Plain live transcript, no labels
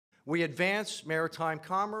We advance maritime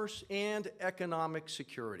commerce and economic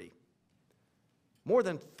security. More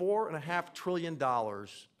than $4.5 trillion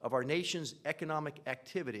of our nation's economic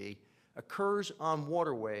activity occurs on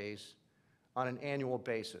waterways on an annual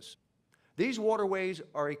basis. These waterways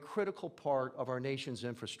are a critical part of our nation's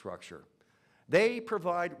infrastructure. They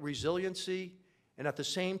provide resiliency and at the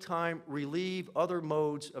same time relieve other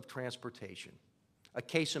modes of transportation. A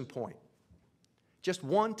case in point, just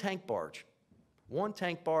one tank barge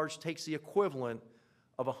takes the equivalent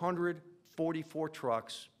of 144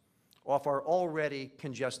 trucks off our already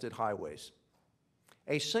congested highways.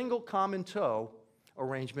 A single common tow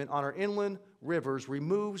arrangement on our inland rivers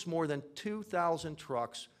removes more than 2,000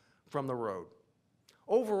 trucks from the road.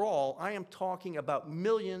 Overall, I am talking about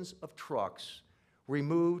millions of trucks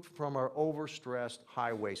removed from our overstressed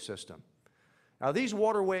highway system. Now, these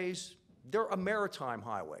waterways, they're a maritime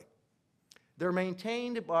highway. They're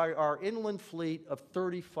maintained by our inland fleet of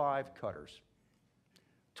 35 cutters.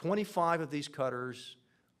 25 of these cutters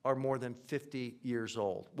are more than 50 years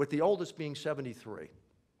old, with the oldest being 73.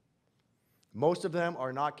 Most of them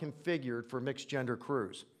are not configured for mixed-gender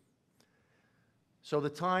crews. So the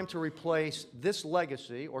time to replace this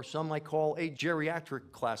legacy, or some might call a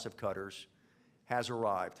geriatric class of cutters, has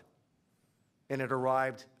arrived. And it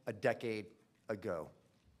arrived a decade ago.